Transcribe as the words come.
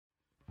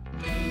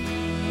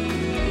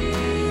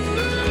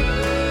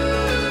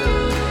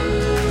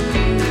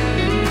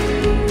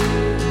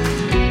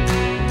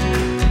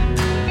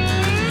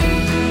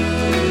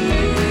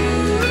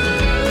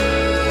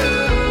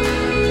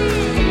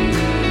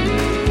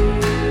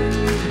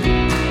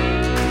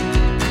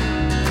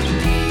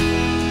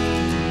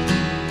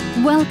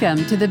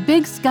Welcome to the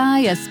Big Sky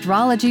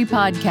Astrology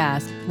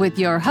Podcast with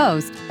your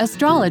host,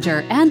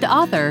 astrologer and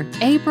author,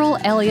 April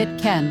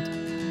Elliott Kent.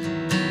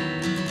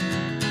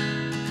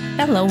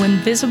 Hello,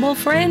 invisible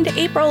friend.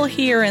 April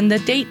here, and the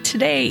date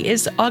today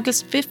is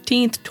August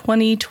 15th,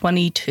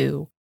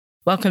 2022.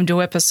 Welcome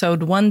to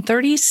episode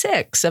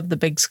 136 of the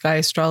Big Sky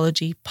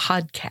Astrology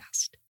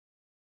Podcast.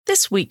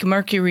 This week,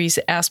 Mercury's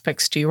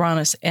aspects to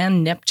Uranus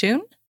and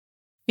Neptune.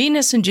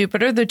 Venus and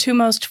Jupiter, the two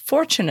most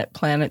fortunate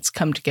planets,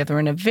 come together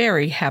in a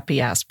very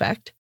happy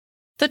aspect.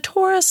 The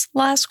Taurus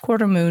last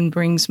quarter moon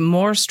brings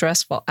more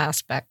stressful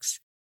aspects,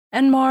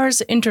 and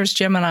Mars enters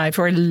Gemini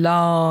for a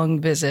long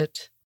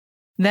visit.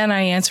 Then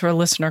I answer a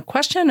listener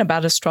question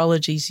about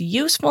astrology's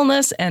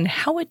usefulness and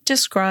how it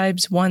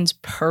describes one's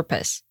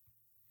purpose.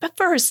 But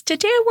first,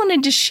 today I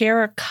wanted to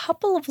share a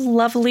couple of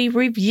lovely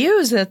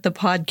reviews that the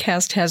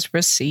podcast has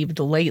received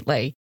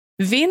lately.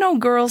 Vino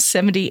Girl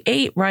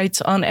 78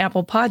 writes on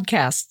Apple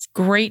Podcasts,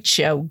 "Great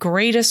show,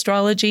 great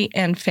astrology,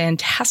 and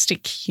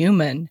fantastic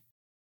human.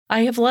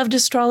 I have loved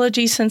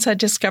astrology since I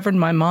discovered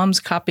my mom's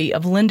copy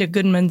of Linda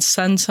Goodman's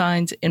Sun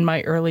Signs in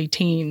my early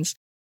teens.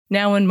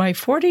 Now in my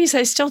 40s,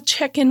 I still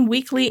check in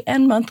weekly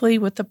and monthly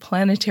with the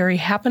planetary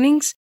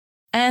happenings,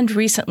 and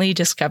recently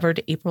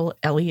discovered April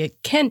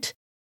Elliott Kent.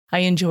 I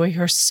enjoy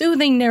her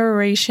soothing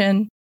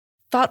narration,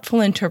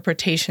 thoughtful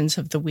interpretations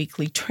of the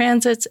weekly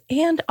transits,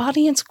 and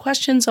audience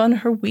questions on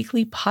her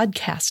weekly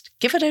podcast.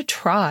 Give it a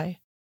try."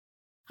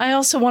 I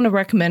also want to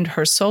recommend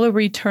her solar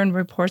return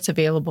reports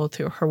available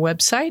through her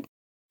website.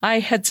 I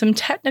had some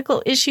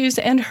technical issues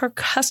and her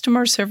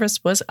customer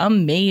service was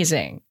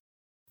amazing.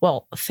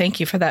 Well,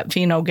 thank you for that,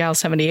 Vino Gal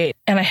 78.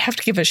 And I have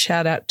to give a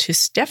shout out to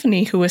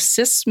Stephanie, who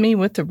assists me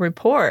with the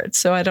report.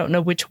 So I don't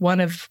know which one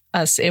of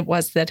us it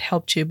was that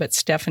helped you, but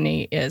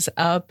Stephanie is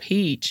a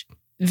peach.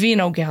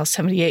 Vino Gal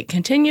 78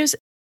 continues,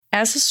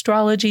 "As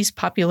astrology's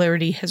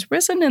popularity has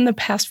risen in the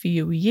past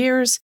few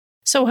years,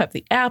 so have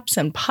the apps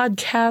and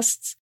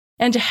podcasts,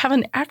 and to have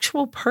an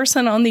actual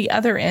person on the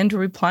other end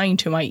replying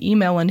to my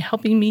email and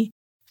helping me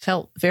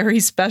felt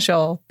very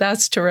special."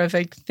 That's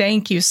terrific.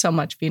 Thank you so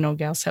much, Vino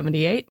Gal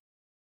 78.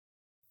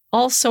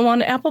 Also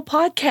on Apple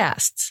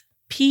Podcasts,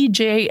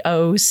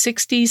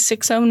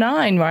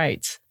 PJO6609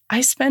 writes,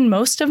 "I spend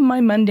most of my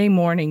Monday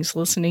mornings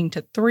listening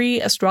to 3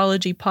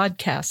 astrology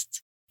podcasts,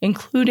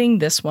 including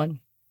this one.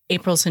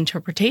 April's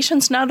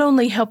interpretations not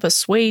only help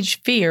assuage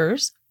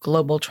fears,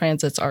 global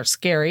transits are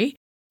scary.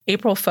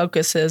 April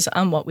focuses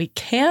on what we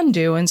can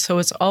do, and so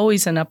it's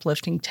always an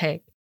uplifting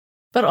take,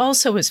 but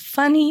also is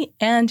funny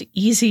and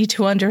easy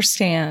to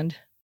understand."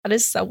 That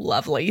is so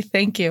lovely.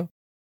 Thank you.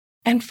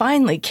 And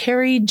finally,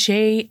 Carrie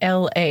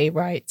JLA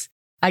writes,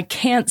 "I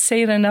can't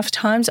say it enough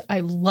times.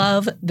 I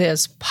love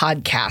this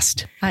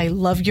podcast. I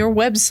love your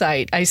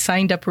website. I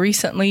signed up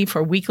recently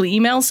for weekly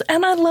emails,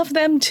 and I love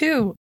them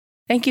too.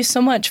 Thank you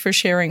so much for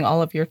sharing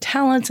all of your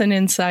talents and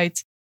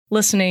insights.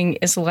 Listening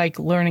is like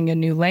learning a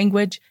new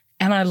language,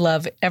 and I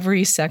love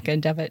every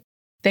second of it.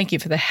 Thank you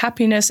for the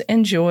happiness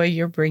and joy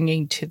you're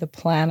bringing to the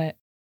planet."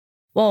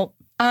 Well,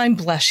 I'm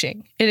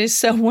blushing. It is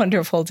so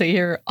wonderful to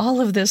hear all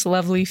of this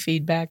lovely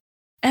feedback.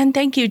 And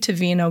thank you to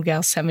Vino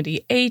Gal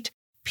 78,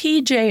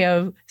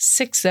 PJO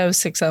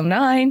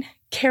 60609,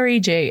 Carrie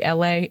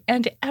JLA,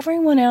 and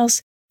everyone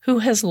else who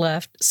has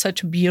left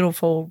such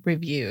beautiful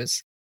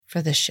reviews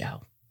for the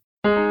show.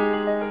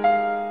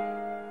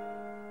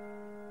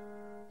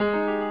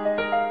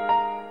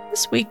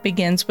 This week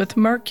begins with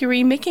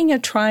Mercury making a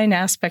trine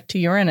aspect to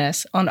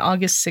Uranus on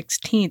August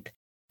 16th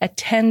at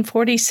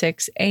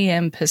 10:46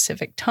 a.m.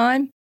 Pacific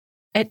Time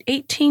at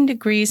 18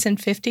 degrees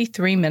and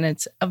 53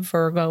 minutes of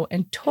Virgo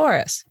and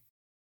Taurus.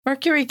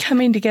 Mercury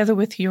coming together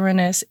with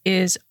Uranus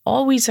is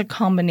always a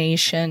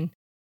combination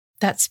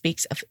that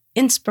speaks of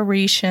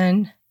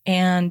inspiration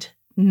and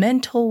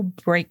mental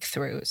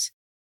breakthroughs.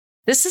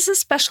 This is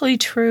especially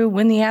true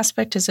when the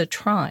aspect is a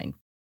trine.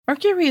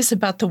 Mercury is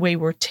about the way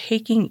we're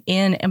taking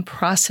in and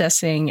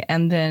processing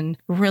and then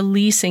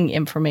releasing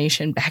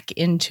information back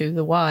into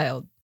the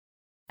wild.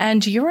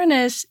 And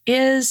Uranus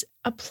is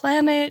a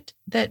planet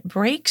that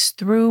breaks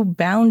through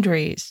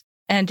boundaries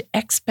and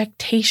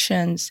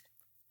expectations.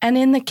 And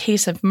in the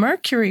case of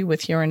Mercury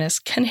with Uranus,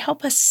 can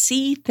help us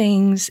see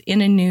things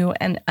in a new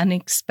and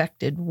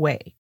unexpected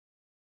way.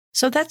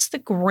 So that's the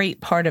great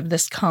part of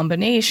this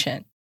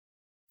combination.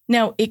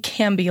 Now, it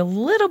can be a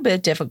little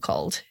bit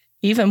difficult,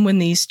 even when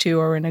these two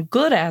are in a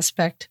good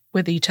aspect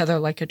with each other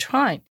like a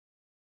trine.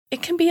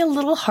 It can be a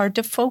little hard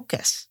to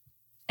focus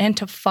and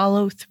to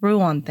follow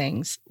through on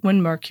things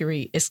when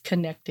Mercury is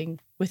connecting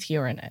with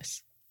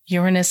Uranus.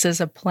 Uranus is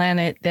a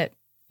planet that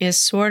is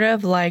sort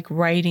of like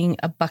riding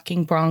a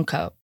bucking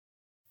bronco,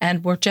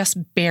 and we're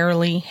just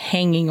barely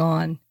hanging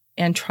on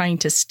and trying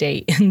to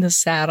stay in the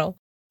saddle.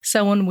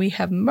 So when we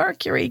have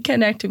Mercury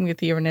connecting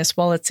with Uranus,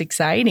 while it's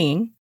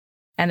exciting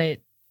and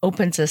it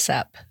opens us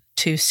up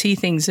to see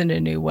things in a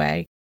new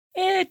way,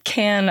 it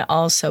can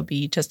also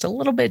be just a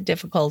little bit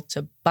difficult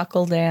to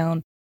buckle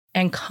down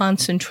and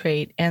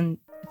concentrate and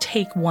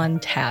take one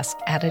task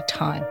at a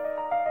time.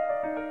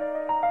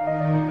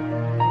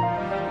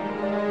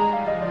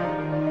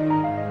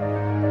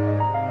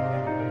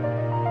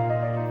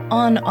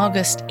 On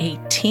August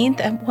 18th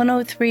at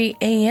 1:03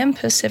 a.m.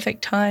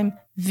 Pacific Time,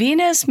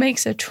 Venus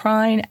makes a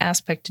trine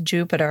aspect to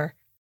Jupiter.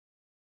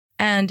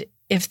 And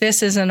if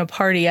this isn't a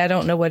party, I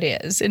don't know what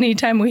is.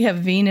 Anytime we have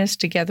Venus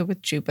together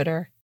with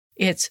Jupiter,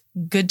 it's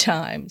good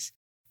times.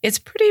 It's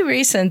pretty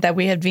recent that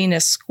we had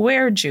Venus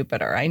square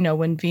Jupiter. I know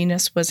when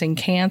Venus was in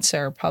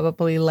Cancer,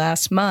 probably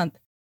last month.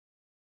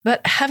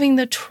 But having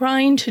the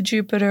trine to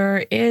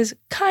Jupiter is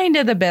kind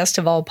of the best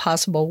of all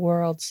possible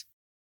worlds.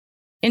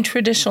 In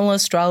traditional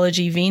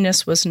astrology,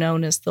 Venus was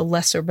known as the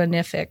lesser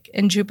benefic,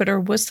 and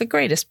Jupiter was the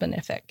greatest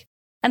benefic.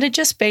 And it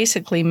just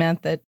basically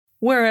meant that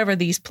wherever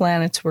these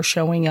planets were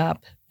showing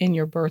up in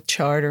your birth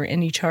chart or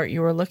any chart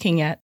you were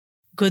looking at,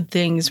 good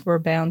things were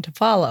bound to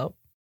follow.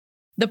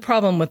 The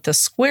problem with the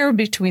square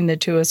between the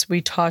two, as we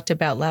talked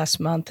about last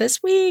month, is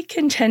we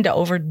can tend to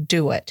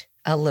overdo it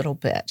a little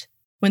bit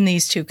when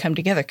these two come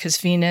together, because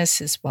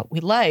Venus is what we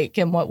like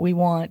and what we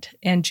want,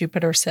 and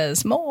Jupiter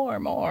says more,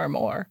 more,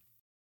 more.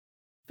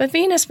 But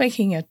Venus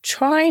making a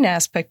trine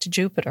aspect to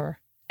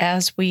Jupiter,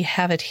 as we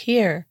have it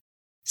here,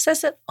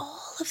 says that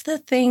all of the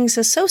things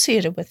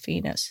associated with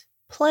Venus,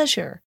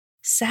 pleasure,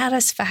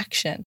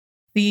 satisfaction,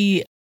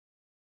 the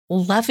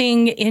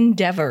loving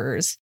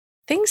endeavors,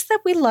 things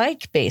that we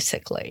like,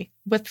 basically,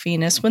 with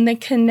Venus, when they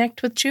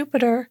connect with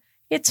Jupiter,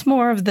 it's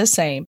more of the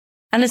same.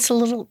 And it's a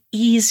little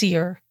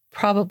easier,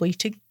 probably,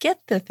 to get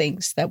the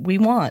things that we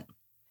want.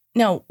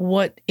 Now,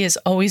 what is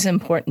always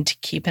important to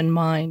keep in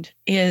mind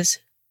is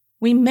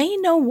we may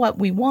know what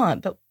we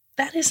want, but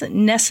that isn't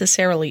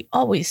necessarily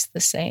always the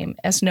same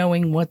as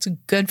knowing what's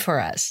good for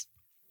us.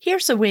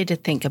 Here's a way to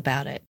think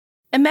about it.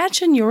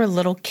 Imagine you're a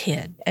little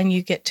kid and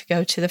you get to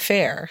go to the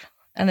fair.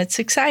 And it's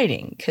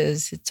exciting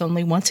because it's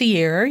only once a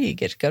year. You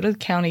get to go to the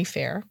county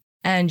fair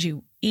and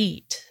you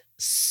eat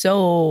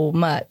so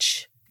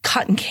much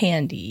cotton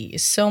candy,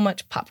 so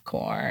much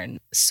popcorn,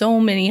 so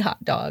many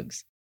hot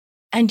dogs.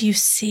 And you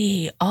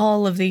see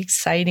all of the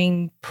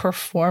exciting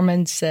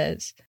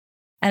performances.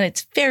 And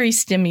it's very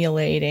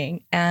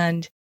stimulating.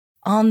 And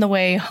on the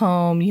way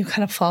home, you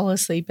kind of fall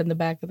asleep in the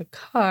back of the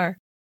car.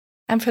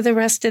 And for the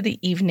rest of the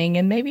evening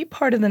and maybe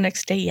part of the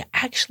next day, you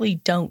actually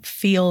don't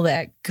feel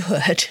that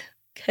good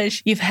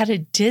because you've had a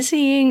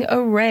dizzying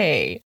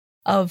array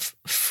of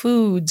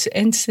foods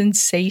and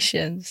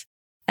sensations.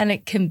 And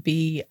it can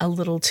be a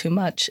little too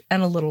much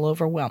and a little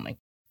overwhelming.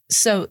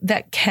 So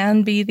that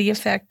can be the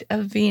effect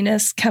of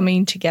Venus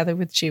coming together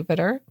with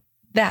Jupiter.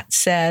 That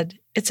said,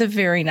 it's a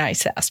very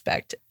nice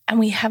aspect. And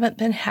we haven't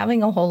been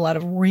having a whole lot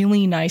of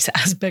really nice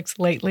aspects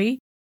lately.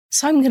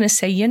 So I'm going to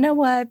say, you know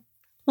what?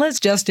 Let's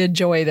just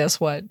enjoy this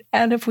one.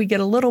 And if we get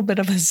a little bit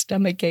of a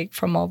stomachache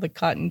from all the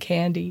cotton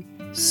candy,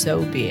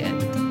 so be it.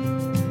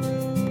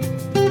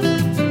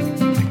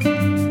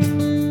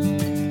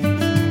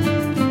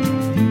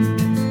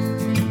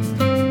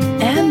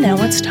 And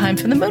now it's time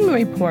for the moon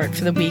report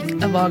for the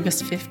week of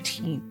August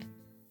 15th.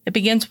 It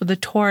begins with the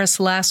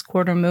Taurus last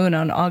quarter moon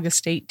on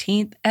August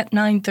 18th at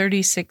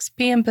 9:36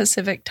 p.m.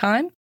 Pacific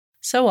Time.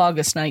 So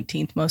August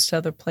 19th, most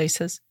other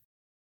places.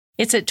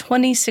 It's at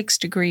 26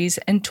 degrees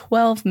and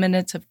 12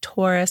 minutes of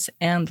Taurus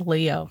and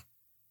Leo.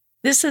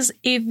 This is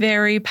a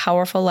very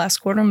powerful last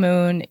quarter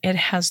moon. It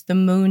has the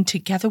moon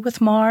together with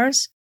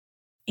Mars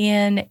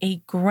in a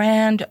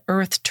grand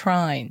Earth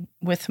trine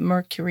with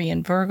Mercury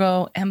in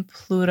Virgo and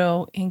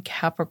Pluto in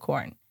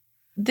Capricorn.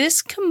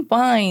 This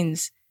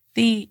combines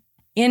the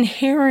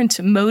inherent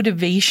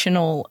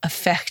motivational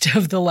effect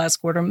of the last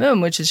quarter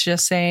moon, which is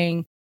just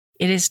saying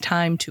it is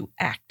time to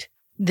act.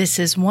 This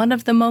is one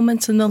of the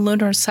moments in the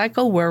lunar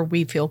cycle where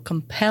we feel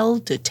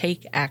compelled to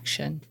take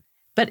action.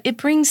 But it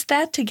brings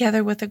that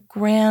together with a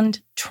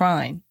grand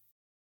trine,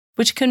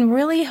 which can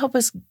really help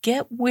us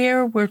get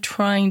where we're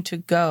trying to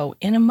go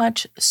in a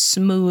much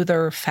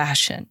smoother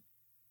fashion,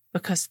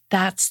 because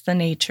that's the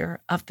nature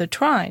of the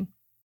trine.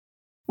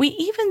 We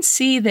even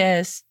see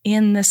this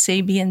in the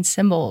Sabian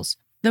symbols.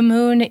 The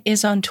moon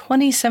is on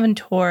 27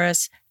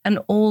 Taurus, an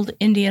old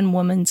Indian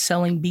woman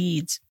selling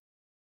beads,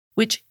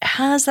 which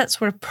has that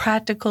sort of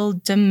practical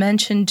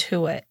dimension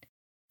to it,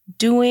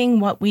 doing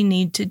what we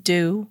need to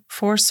do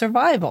for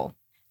survival.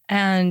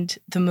 And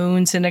the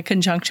moon's in a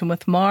conjunction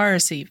with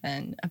Mars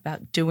even,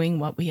 about doing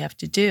what we have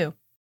to do.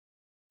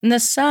 And the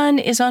sun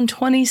is on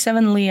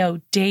 27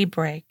 Leo,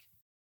 daybreak.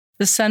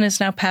 The sun is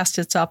now past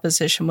its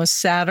opposition with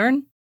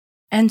Saturn,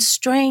 and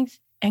strength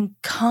and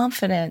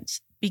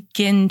confidence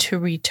begin to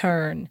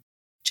return,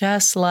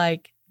 just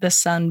like the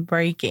sun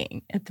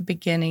breaking at the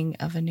beginning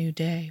of a new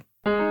day.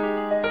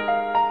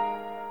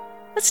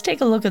 Let's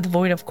take a look at the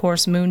void of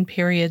course moon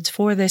periods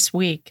for this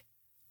week.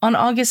 On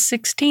August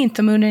 16th,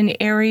 the moon in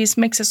Aries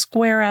makes a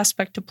square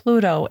aspect to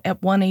Pluto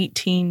at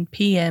 1:18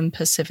 p.m.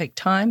 Pacific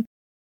Time.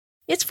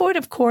 It's void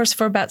of course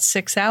for about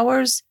 6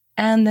 hours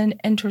and then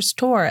enters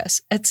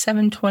Taurus at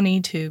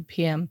 7:22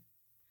 p.m.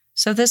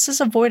 So this is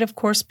a void of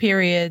course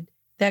period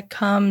that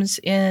comes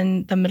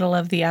in the middle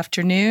of the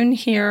afternoon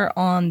here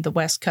on the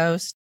West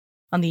Coast.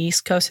 On the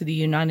East Coast of the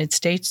United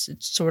States,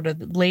 it's sort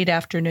of late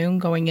afternoon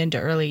going into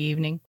early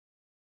evening.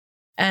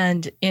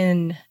 And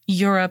in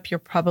Europe, you're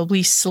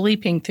probably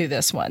sleeping through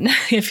this one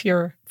if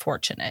you're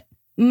fortunate.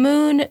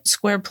 Moon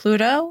square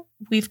Pluto.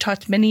 We've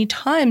talked many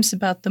times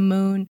about the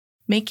moon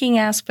making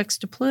aspects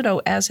to Pluto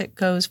as it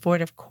goes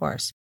void of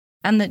course.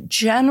 And that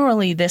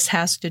generally this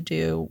has to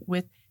do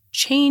with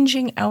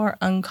changing our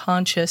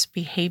unconscious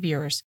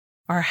behaviors,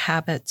 our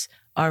habits,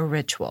 our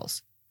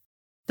rituals.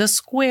 The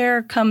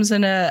square comes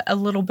in a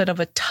little bit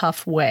of a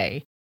tough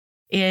way.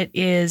 It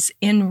is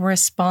in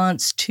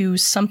response to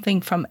something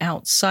from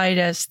outside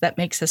us that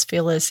makes us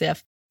feel as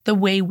if the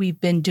way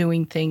we've been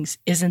doing things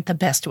isn't the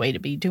best way to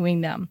be doing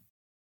them.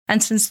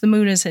 And since the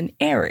moon is in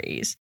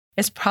Aries,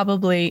 it's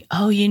probably,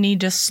 you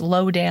need to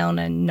slow down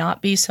and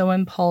not be so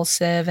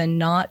impulsive and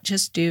not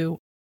just do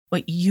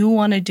what you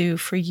want to do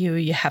for you.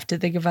 You have to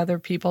think of other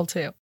people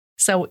too.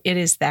 So it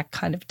is that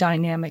kind of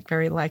dynamic,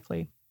 very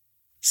likely.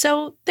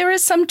 So there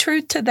is some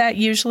truth to that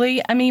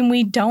usually. I mean,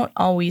 we don't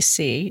always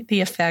see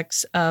the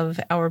effects of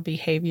our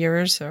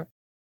behaviors or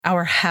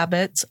our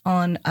habits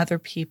on other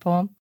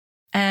people.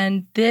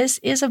 And this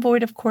is a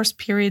void of course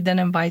period that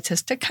invites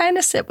us to kind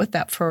of sit with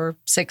that for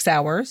 6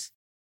 hours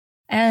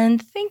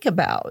and think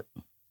about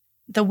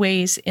the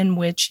ways in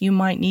which you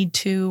might need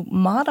to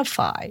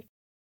modify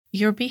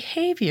your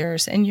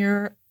behaviors and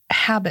your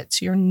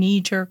habits, your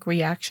knee-jerk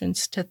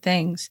reactions to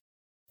things,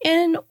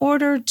 in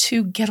order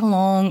to get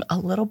along a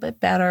little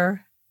bit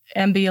better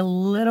and be a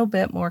little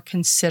bit more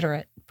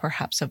considerate,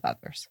 perhaps, of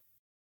others.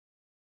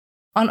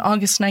 On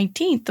August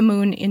 19th, the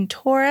moon in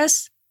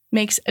Taurus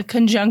makes a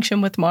conjunction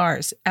with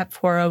Mars at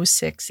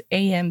 4:06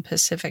 a.m.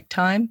 Pacific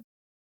time.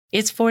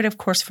 It's void, of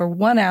course, for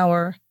 1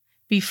 hour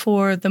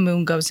before the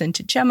moon goes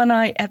into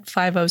Gemini at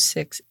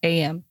 5:06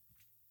 a.m.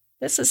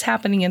 This is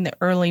happening in the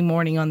early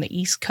morning on the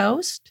East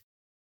Coast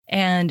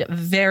and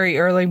very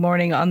early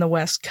morning on the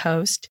West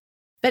Coast,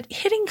 but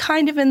hitting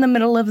kind of in the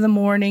middle of the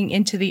morning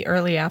into the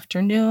early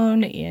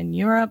afternoon in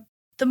Europe.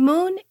 The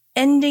moon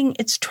ending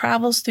its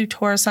travels through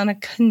Taurus on a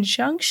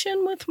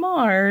conjunction with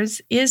Mars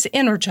is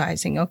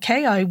energizing,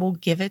 okay? I will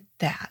give it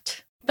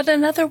that. But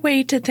another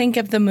way to think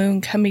of the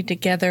moon coming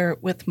together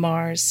with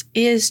Mars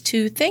is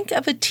to think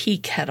of a tea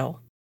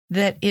kettle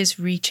that is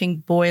reaching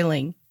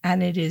boiling,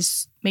 and it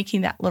is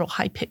making that little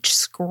high-pitched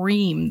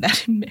scream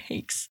that it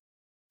makes.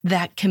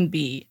 That can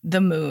be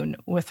the moon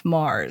with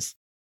Mars,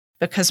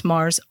 because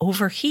Mars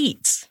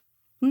overheats.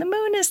 And the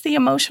moon is the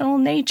emotional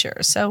nature,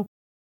 so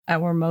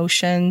our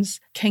emotions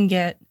can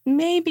get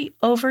maybe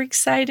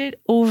overexcited,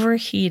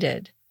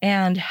 overheated,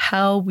 and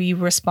how we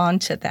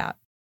respond to that.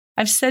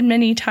 I've said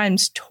many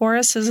times,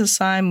 Taurus is a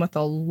sign with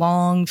a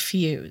long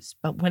fuse,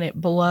 but when it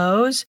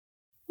blows,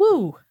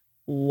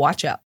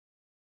 watch out.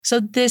 So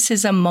this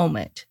is a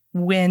moment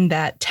when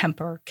that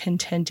temper can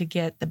tend to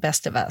get the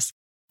best of us,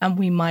 and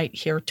we might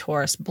hear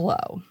Taurus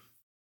blow.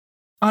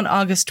 On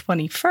August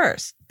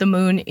 21st, the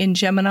moon in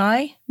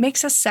Gemini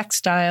makes a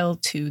sextile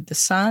to the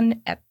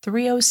sun at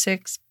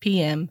 3:06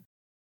 p.m.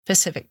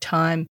 Pacific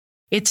time.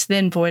 It's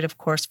then void, of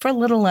course, for a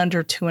little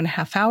under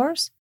 2.5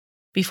 hours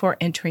before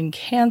entering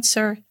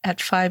Cancer at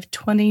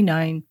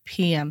 5:29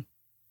 p.m.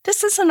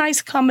 This is a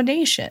nice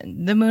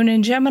combination. The moon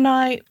in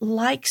Gemini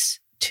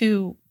likes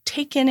to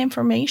take in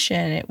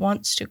information. It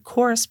wants to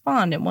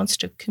correspond. It wants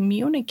to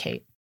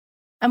communicate.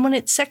 And when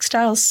it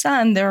sextiles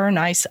Sun, there are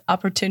nice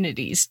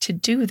opportunities to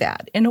do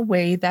that in a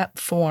way that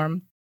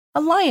form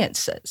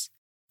alliances.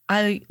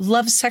 I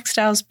love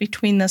sextiles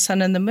between the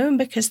sun and the moon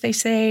because they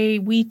say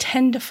we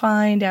tend to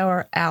find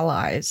our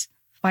allies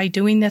by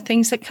doing the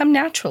things that come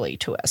naturally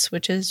to us,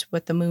 which is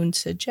what the moon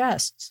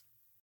suggests.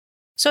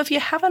 So if you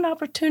have an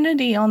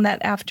opportunity on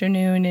that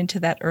afternoon into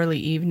that early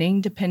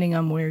evening, depending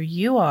on where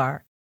you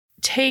are,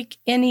 take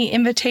any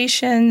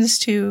invitations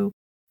to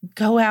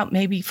go out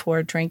maybe for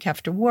a drink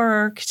after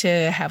work,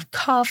 to have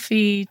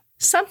coffee,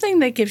 something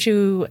that gives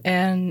you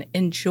an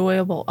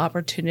enjoyable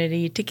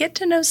opportunity to get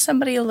to know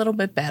somebody a little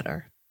bit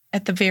better.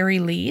 At the very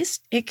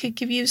least, it could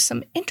give you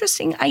some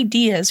interesting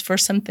ideas for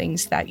some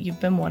things that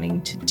you've been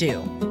wanting to do.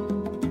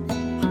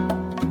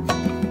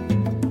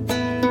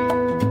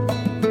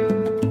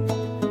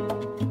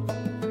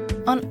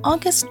 On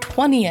August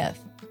 20th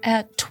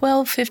at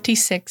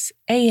 12:56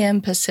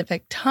 a.m.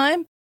 Pacific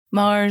time,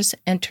 Mars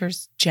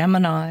enters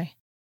Gemini.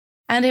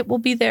 And it will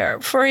be there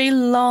for a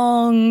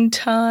long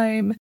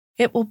time.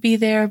 It will be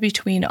there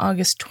between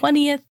August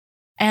 20th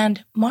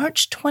and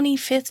March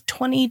 25th,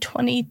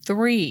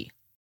 2023.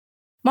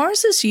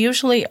 Mars is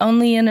usually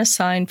only in a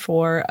sign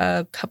for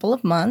a couple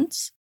of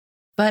months,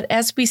 but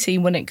as we see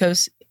when it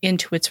goes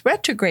into its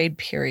retrograde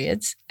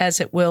periods, as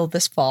it will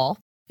this fall,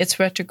 it's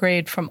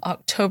retrograde from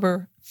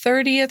October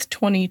 30th,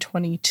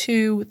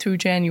 2022 through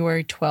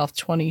January 12th,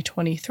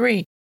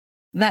 2023.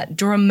 That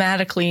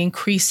dramatically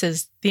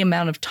increases the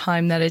amount of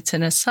time that it's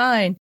in a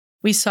sign.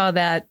 We saw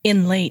that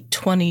in late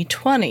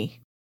 2020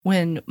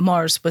 when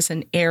Mars was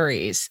in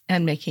Aries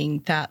and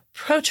making that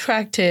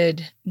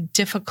protracted,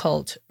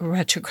 difficult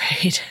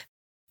retrograde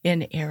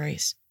in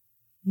Aries.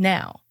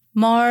 Now,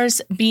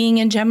 Mars being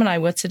in Gemini,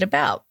 what's it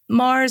about?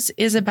 Mars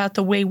is about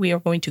the way we are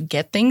going to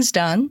get things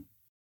done,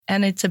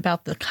 and it's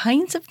about the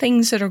kinds of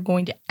things that are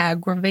going to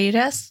aggravate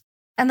us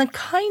and the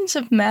kinds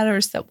of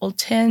matters that will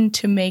tend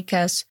to make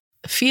us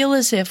feel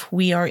as if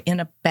we are in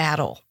a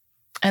battle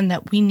and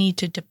that we need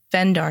to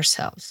defend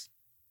ourselves.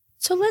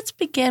 So let's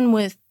begin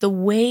with the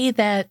way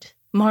that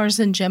Mars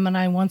in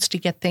Gemini wants to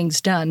get things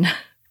done.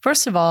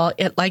 First of all,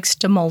 it likes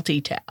to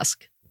multitask.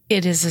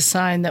 It is a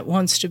sign that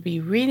wants to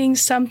be reading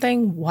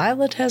something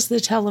while it has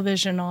the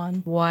television on,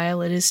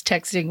 while it is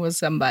texting with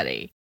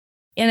somebody.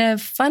 In a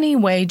funny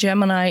way,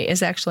 Gemini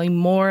is actually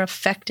more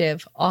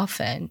effective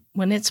often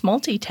when it's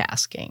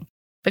multitasking,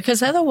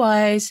 because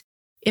otherwise,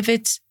 if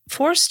it's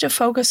forced to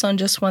focus on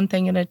just one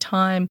thing at a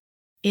time,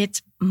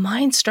 its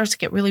mind starts to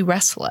get really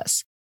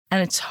restless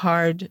and it's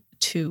hard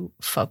to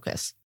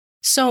focus.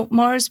 So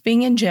Mars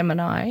being in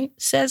Gemini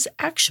says,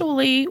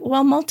 actually,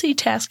 while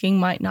multitasking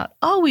might not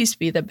always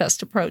be the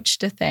best approach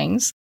to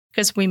things,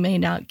 because we may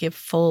not give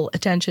full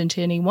attention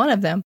to any one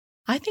of them,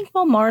 I think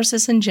while Mars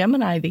is in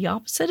Gemini, the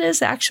opposite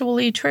is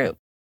actually true.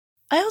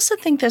 I also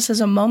think this is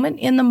a moment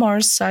in the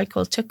Mars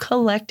cycle to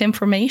collect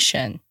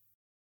information.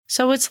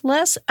 So it's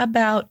less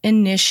about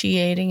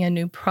initiating a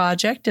new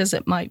project as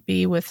it might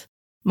be with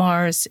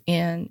Mars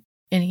in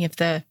any of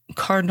the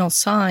cardinal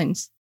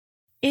signs.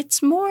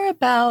 It's more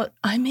about,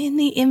 I'm in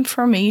the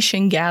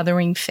information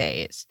gathering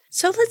phase.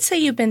 So let's say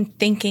you've been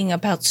thinking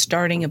about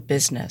starting a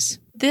business.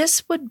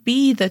 This would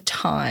be the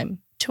time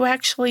to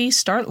actually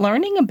start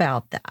learning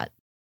about that,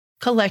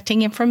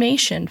 collecting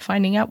information,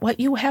 finding out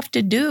what you have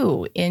to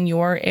do in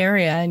your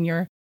area, in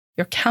your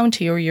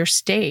county or your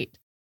state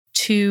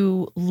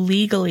to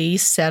legally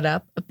set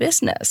up a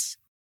business.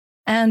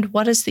 And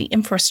what is the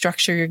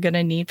infrastructure you're going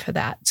to need for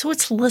that? So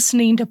it's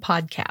listening to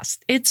podcasts,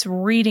 it's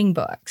reading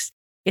books,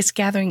 it's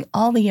gathering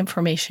all the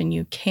information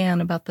you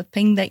can about the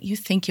thing that you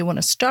think you want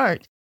to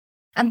start.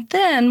 And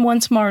then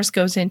once Mars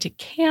goes into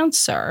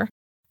Cancer,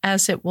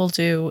 as it will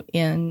do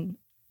in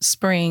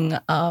spring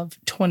of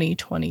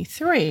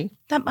 2023,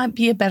 that might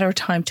be a better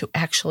time to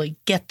actually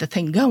get the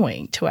thing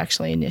going, to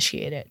actually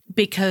initiate it,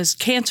 because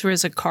Cancer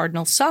is a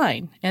cardinal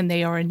sign and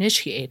they are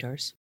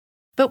initiators.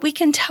 But we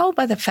can tell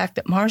by the fact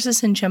that Mars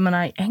is in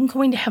Gemini and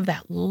going to have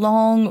that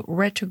long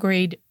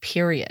retrograde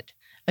period,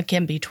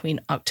 again, between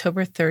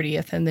October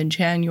 30th and then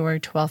January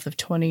 12th of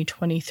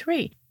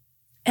 2023.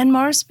 And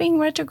Mars being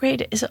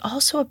retrograde is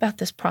also about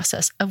this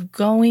process of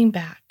going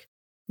back,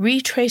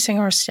 retracing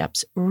our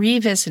steps,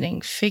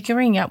 revisiting,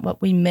 figuring out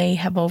what we may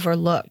have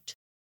overlooked,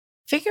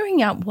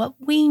 figuring out what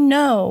we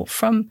know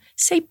from,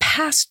 say,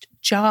 past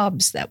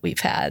jobs that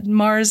we've had.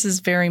 Mars is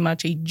very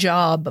much a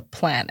job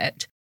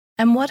planet.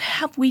 And what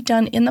have we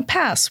done in the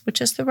past,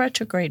 which is the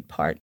retrograde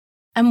part?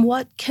 And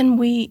what can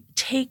we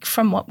take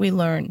from what we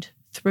learned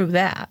through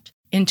that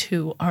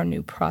into our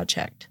new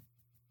project?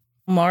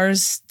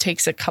 Mars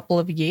takes a couple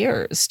of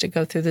years to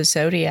go through the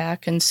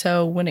zodiac. And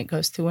so when it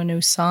goes through a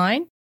new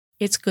sign,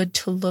 it's good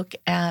to look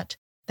at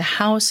the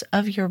house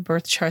of your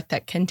birth chart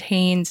that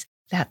contains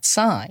that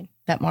sign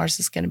that Mars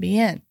is going to be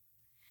in,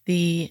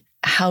 the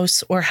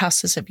house or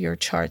houses of your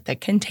chart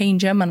that contain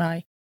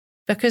Gemini,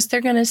 because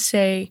they're going to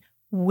say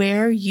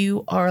where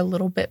you are a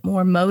little bit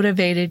more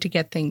motivated to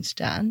get things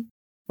done,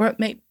 where it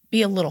may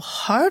be a little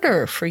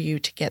harder for you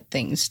to get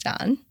things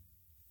done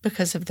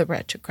because of the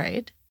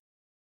retrograde,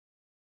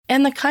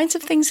 and the kinds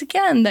of things,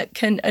 again, that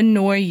can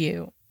annoy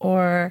you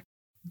or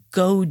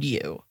goad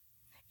you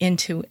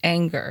into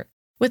anger.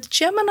 With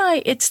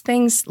Gemini, it's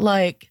things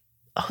like,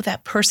 oh,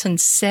 that person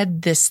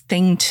said this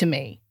thing to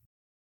me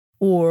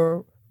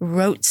or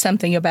wrote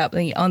something about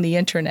me on the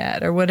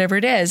internet or whatever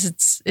it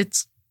is.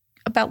 It's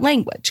about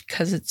language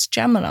because it's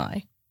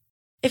Gemini.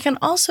 It can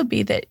also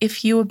be that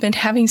if you have been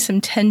having some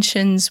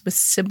tensions with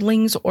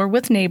siblings or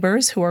with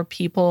neighbors who are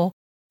people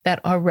that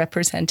are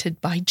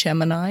represented by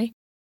Gemini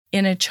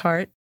in a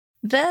chart,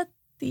 that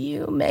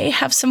you may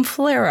have some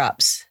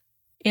flare-ups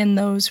in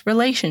those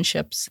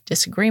relationships,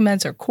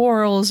 disagreements or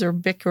quarrels or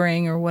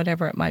bickering or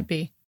whatever it might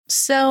be.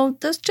 So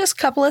there's just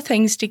a couple of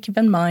things to keep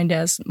in mind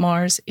as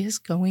Mars is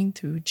going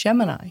through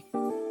Gemini.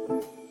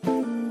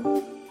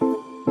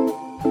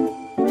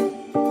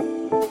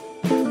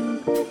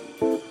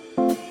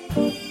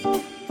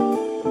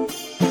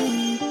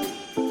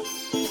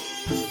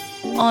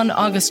 On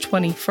August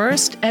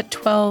 21st at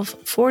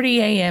 12:40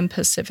 a.m.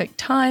 Pacific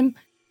time,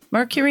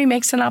 Mercury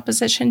makes an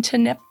opposition to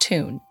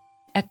Neptune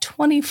at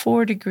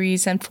 24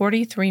 degrees and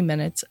 43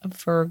 minutes of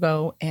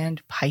Virgo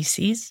and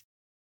Pisces.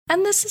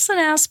 And this is an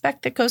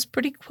aspect that goes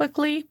pretty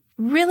quickly,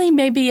 really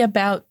maybe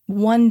about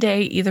one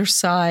day either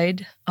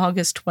side,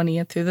 August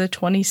 20th through the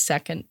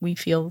 22nd, we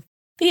feel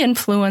the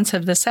influence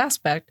of this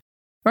aspect.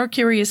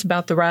 Mercury is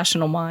about the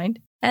rational mind,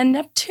 and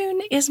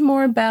Neptune is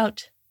more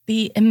about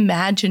the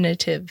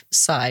imaginative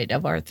side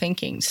of our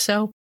thinking.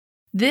 So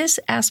this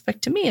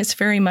aspect to me is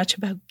very much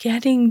about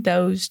getting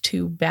those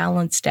two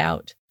balanced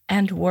out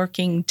and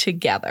working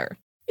together.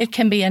 It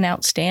can be an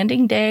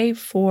outstanding day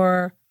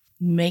for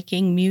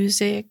making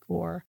music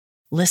or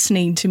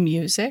listening to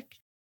music.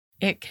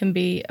 It can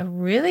be a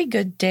really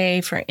good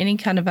day for any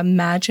kind of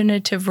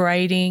imaginative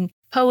writing,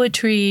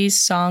 poetry,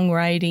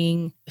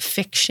 songwriting,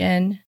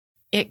 fiction.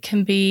 It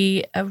can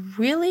be a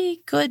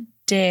really good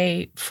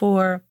day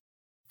for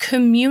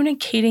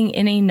communicating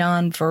in a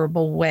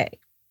nonverbal way.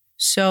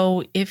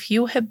 So if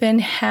you have been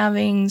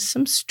having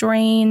some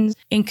strains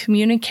in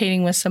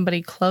communicating with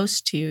somebody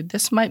close to you,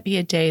 this might be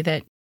a day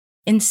that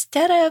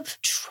instead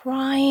of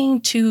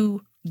trying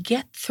to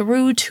get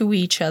through to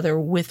each other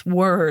with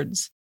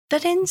words,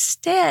 that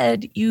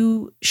instead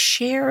you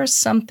share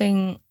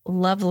something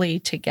lovely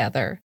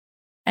together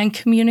and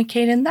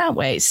communicate in that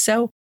way.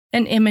 So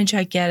an image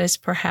I get is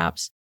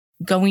perhaps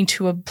going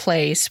to a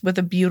place with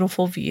a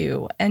beautiful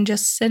view and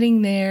just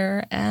sitting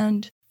there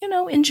and,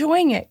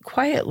 enjoying it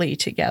quietly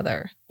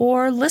together,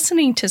 or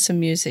listening to some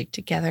music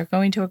together,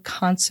 going to a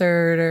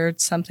concert or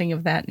something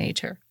of that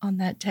nature on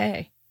that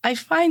day. I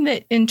find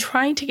that in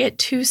trying to get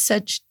two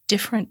such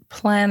different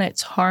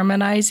planets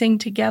harmonizing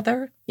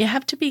together, you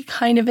have to be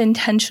kind of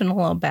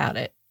intentional about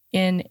it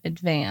in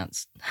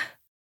advance.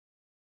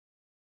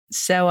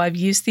 So I've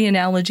used the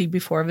analogy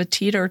before of a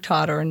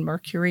teeter-totter, and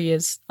Mercury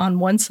is on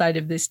one side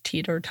of this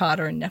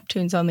teeter-totter and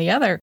Neptune's on the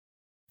other.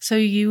 So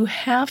you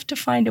have to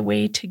find a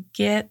way to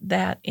get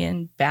that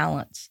in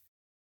balance.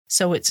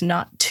 So it's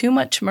not too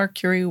much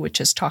Mercury,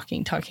 which is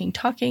talking,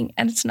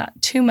 and it's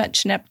not too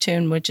much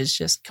Neptune, which is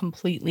just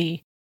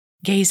completely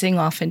gazing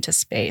off into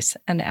space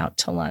and out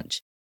to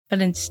lunch,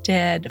 but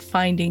instead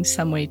finding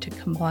some way to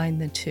combine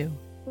the two.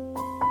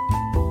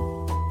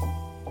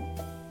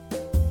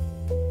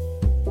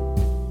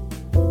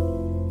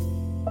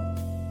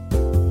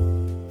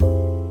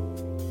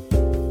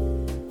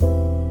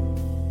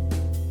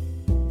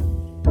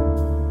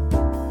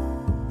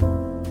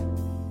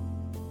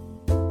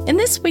 In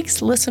this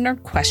week's listener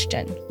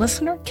question,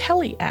 listener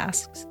Kelly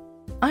asks,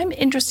 I'm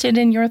interested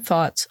in your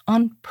thoughts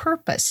on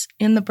purpose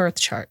in the birth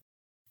chart.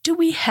 Do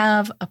we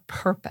have a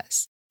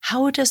purpose?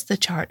 How does the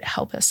chart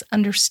help us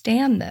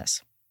understand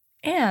this?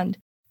 And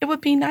it would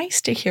be nice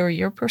to hear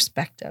your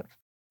perspective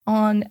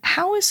on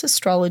how is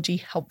astrology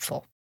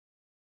helpful?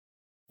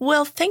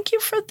 Well, thank you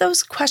for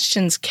those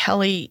questions,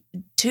 Kelly.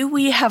 Do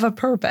we have a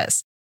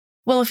purpose?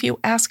 Well, if you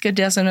ask a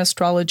dozen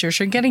astrologers,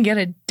 you're going to get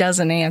a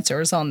dozen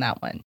answers on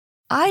that one.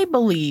 I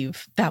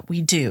believe that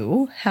we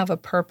do have a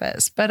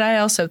purpose, but I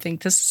also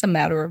think this is a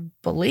matter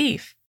of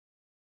belief.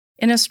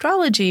 In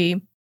astrology,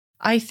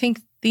 I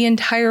think the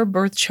entire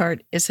birth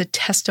chart is a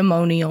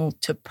testimonial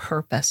to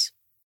purpose.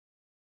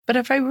 But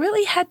if I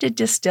really had to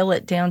distill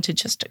it down to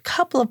just a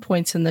couple of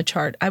points in the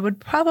chart, I would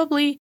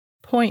probably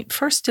point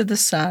first to the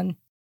sun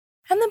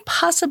and then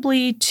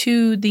possibly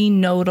to the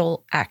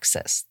nodal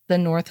axis, the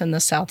north and the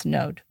south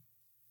node.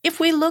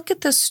 If we look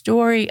at the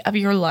story of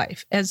your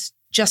life as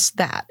just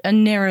that, a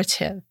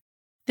narrative,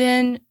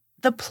 then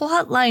the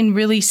plot line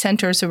really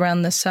centers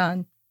around the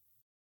sun.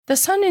 The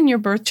sun in your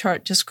birth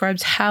chart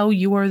describes how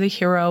you are the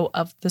hero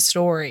of the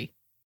story.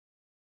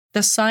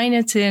 The sign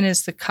it's in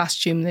is the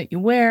costume that you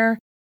wear.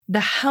 The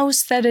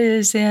house that it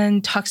is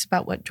in talks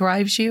about what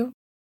drives you.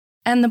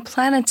 And the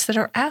planets that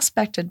are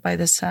aspected by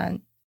the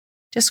sun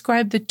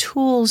describe the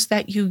tools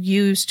that you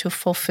use to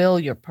fulfill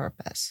your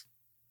purpose.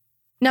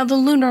 Now, the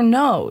lunar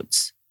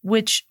nodes,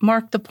 which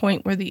mark the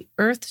point where the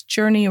Earth's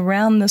journey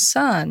around the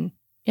sun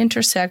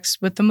intersects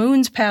with the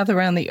moon's path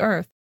around the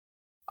Earth,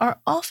 are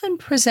often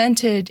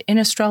presented in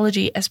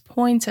astrology as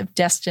points of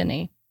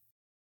destiny.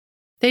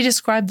 They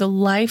describe the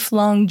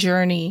lifelong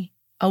journey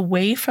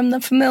away from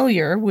the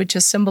familiar, which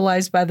is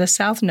symbolized by the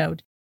south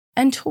node,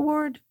 and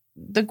toward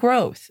the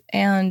growth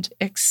and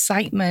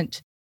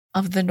excitement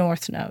of the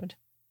north node.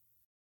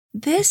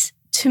 This,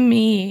 to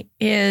me,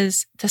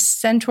 is the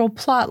central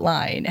plot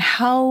line.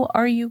 How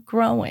are you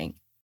growing?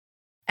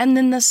 And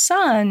then the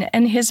sun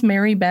and his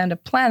merry band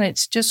of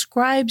planets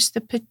describes the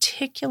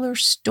particular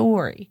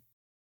story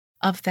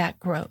of that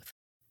growth.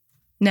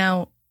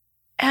 Now,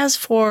 as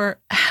for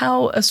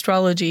how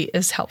astrology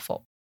is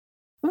helpful,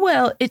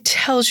 well, it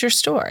tells your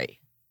story.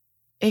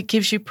 It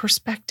gives you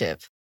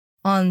perspective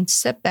on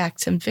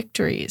setbacks and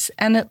victories,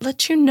 and it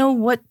lets you know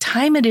what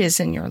time it is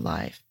in your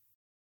life.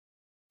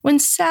 When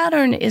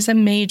Saturn is a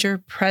major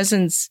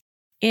presence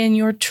in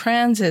your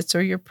transits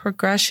or your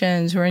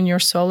progressions or in your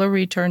solar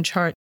return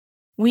chart,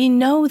 we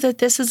know that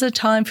this is a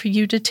time for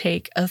you to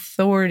take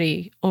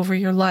authority over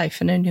your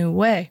life in a new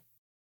way.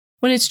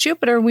 When it's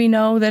Jupiter, we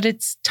know that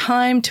it's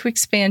time to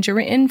expand your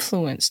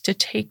influence, to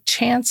take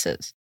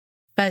chances,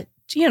 but,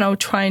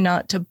 try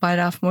not to bite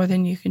off more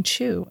than you can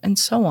chew, and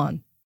so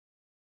on.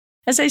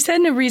 As I said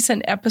in a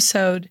recent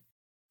episode,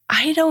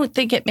 I don't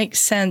think it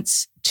makes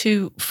sense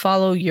to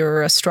follow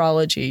your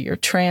astrology, your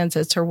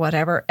transits, or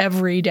whatever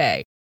every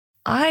day.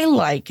 I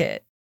like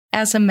it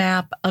as a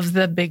map of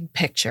the big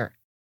picture,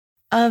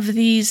 of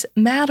these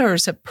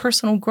matters of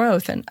personal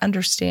growth and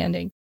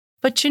understanding.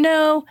 But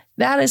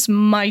that is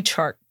my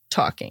chart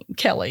talking,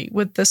 Kelly,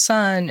 with the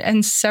sun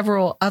and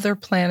several other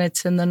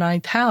planets in the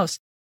ninth house,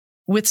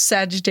 with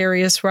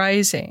Sagittarius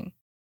rising.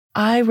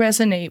 I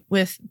resonate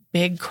with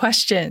big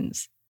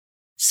questions.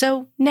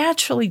 So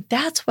naturally,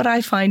 that's what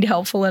I find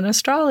helpful in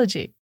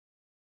astrology.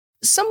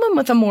 Someone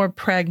with a more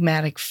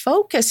pragmatic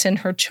focus in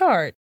her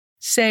chart,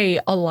 say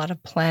a lot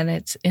of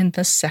planets in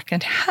the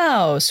second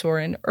house or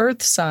in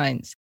earth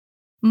signs,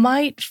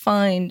 might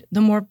find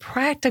the more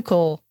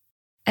practical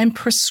and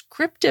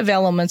prescriptive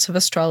elements of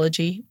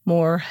astrology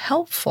more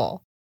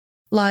helpful,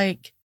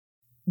 like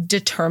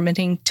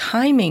determining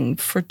timing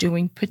for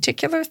doing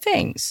particular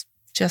things,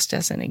 just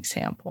as an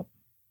example.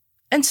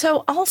 And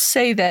so I'll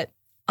say that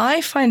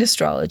I find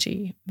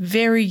astrology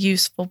very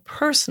useful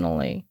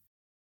personally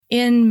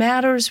in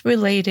matters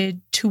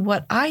related to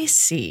what I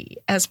see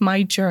as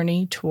my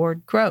journey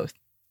toward growth.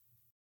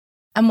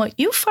 And what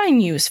you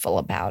find useful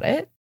about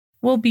it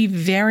will be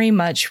very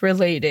much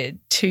related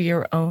to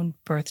your own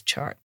birth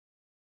chart.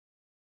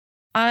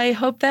 I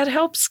hope that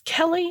helps,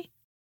 Kelly.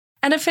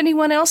 And if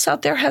anyone else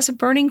out there has a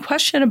burning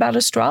question about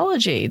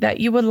astrology that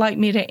you would like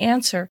me to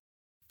answer,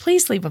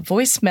 please leave a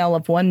voicemail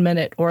of 1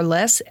 minute or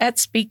less at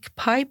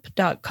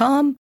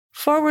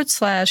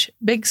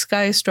speakpipe.com/Big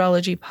Sky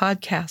Astrology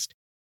Podcast,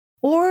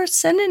 or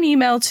send an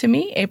email to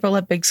me,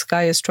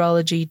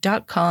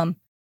 April@BigSkyAstrology.com,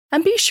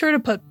 and be sure to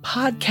put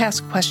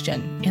podcast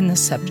question in the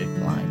subject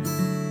line.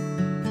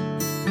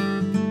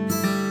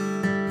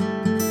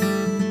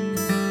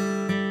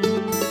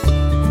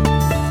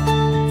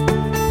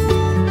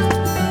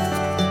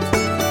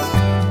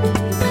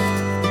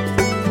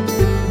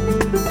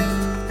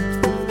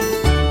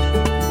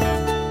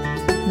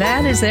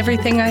 That is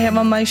everything I have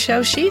on my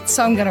show sheet,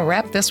 so I'm going to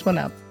wrap this one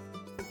up.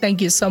 Thank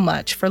you so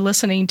much for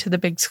listening to the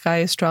Big Sky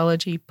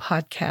Astrology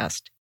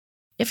Podcast.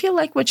 If you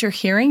like what you're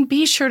hearing,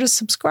 be sure to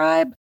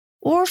subscribe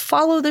or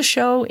follow the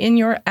show in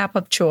your app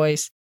of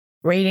choice.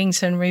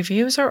 Ratings and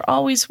reviews are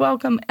always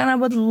welcome, and I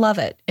would love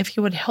it if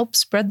you would help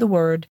spread the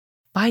word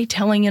by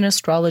telling an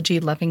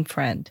astrology-loving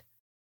friend.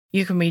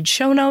 You can read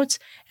show notes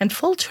and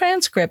full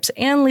transcripts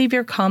and leave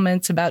your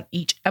comments about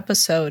each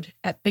episode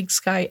at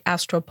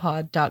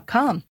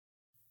BigSkyAstropod.com.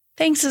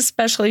 Thanks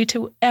especially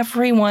to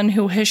everyone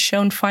who has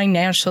shown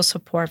financial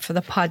support for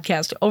the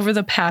podcast over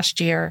the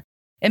past year.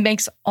 It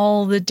makes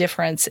all the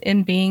difference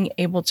in being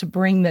able to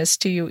bring this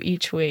to you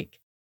each week.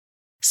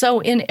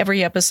 So in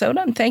every episode,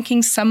 I'm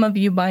thanking some of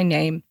you by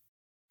name.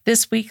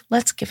 This week,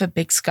 let's give a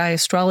Big Sky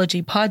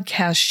Astrology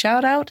Podcast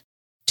shout out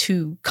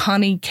to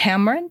Connie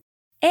Cameron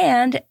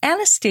and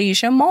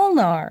Anastasia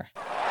Molnar.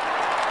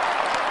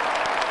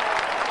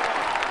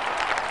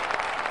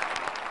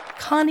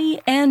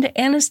 Connie and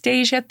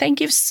Anastasia,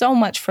 thank you so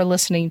much for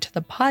listening to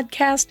the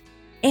podcast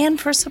and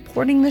for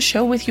supporting the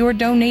show with your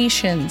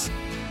donations.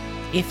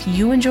 If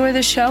you enjoy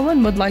the show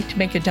and would like to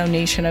make a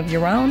donation of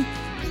your own,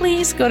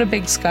 please go to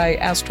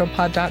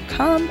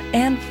BigSkyAstropod.com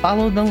and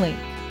follow the link.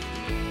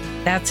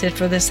 That's it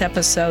for this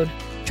episode.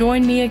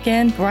 Join me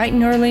again bright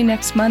and early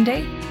next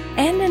Monday.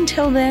 And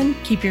until then,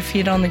 keep your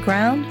feet on the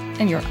ground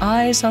and your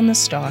eyes on the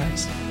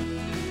stars.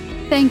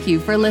 Thank you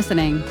for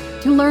listening.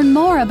 To learn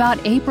more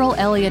about April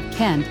Elliott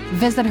Kent,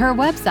 visit her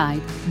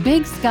website,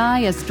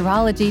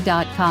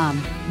 BigSkyAstrology.com,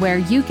 where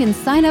you can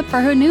sign up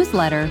for her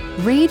newsletter,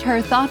 read her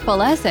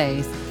thoughtful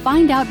essays,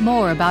 find out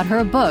more about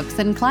her books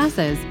and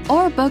classes,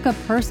 or book a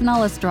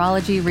personal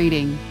astrology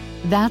reading.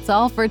 That's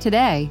all for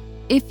today.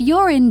 If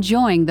you're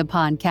enjoying the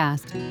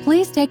podcast,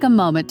 please take a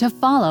moment to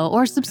follow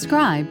or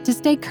subscribe to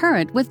stay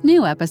current with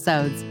new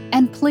episodes.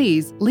 And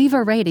please leave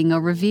a rating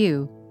or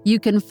review. You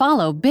can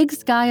follow Big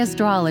Sky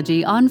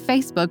Astrology on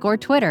Facebook or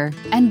Twitter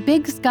and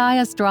Big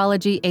Sky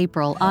Astrology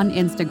April on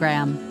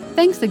Instagram.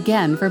 Thanks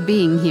again for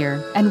being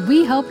here, and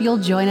we hope you'll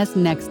join us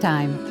next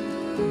time.